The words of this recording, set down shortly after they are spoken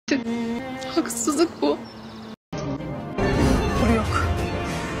Haksızlık bu. Yok.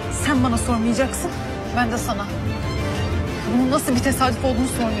 Sen bana sormayacaksın, ben de sana. Bunun nasıl bir tesadüf olduğunu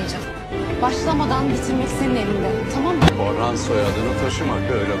sormayacağım. Başlamadan bitirmek senin elinde, tamam mı? Orhan soyadını taşımak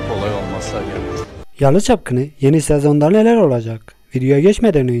öyle kolay olmasa gerek. Yalı Çapkını yeni sezonda neler olacak? Videoya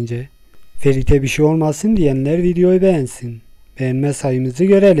geçmeden önce Ferit'e bir şey olmasın diyenler videoyu beğensin. Beğenme sayımızı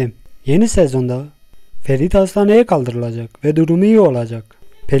görelim. Yeni sezonda Ferit hastaneye kaldırılacak ve durumu iyi olacak.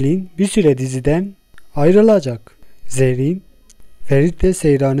 Pelin bir süre diziden ayrılacak. Zerrin Ferit ve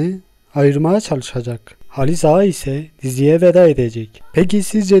Seyran'ı ayırmaya çalışacak. Halis Ağa ise diziye veda edecek. Peki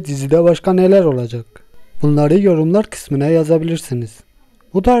sizce dizide başka neler olacak? Bunları yorumlar kısmına yazabilirsiniz.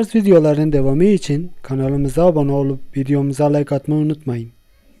 Bu tarz videoların devamı için kanalımıza abone olup videomuza like atmayı unutmayın.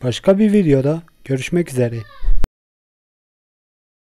 Başka bir videoda görüşmek üzere.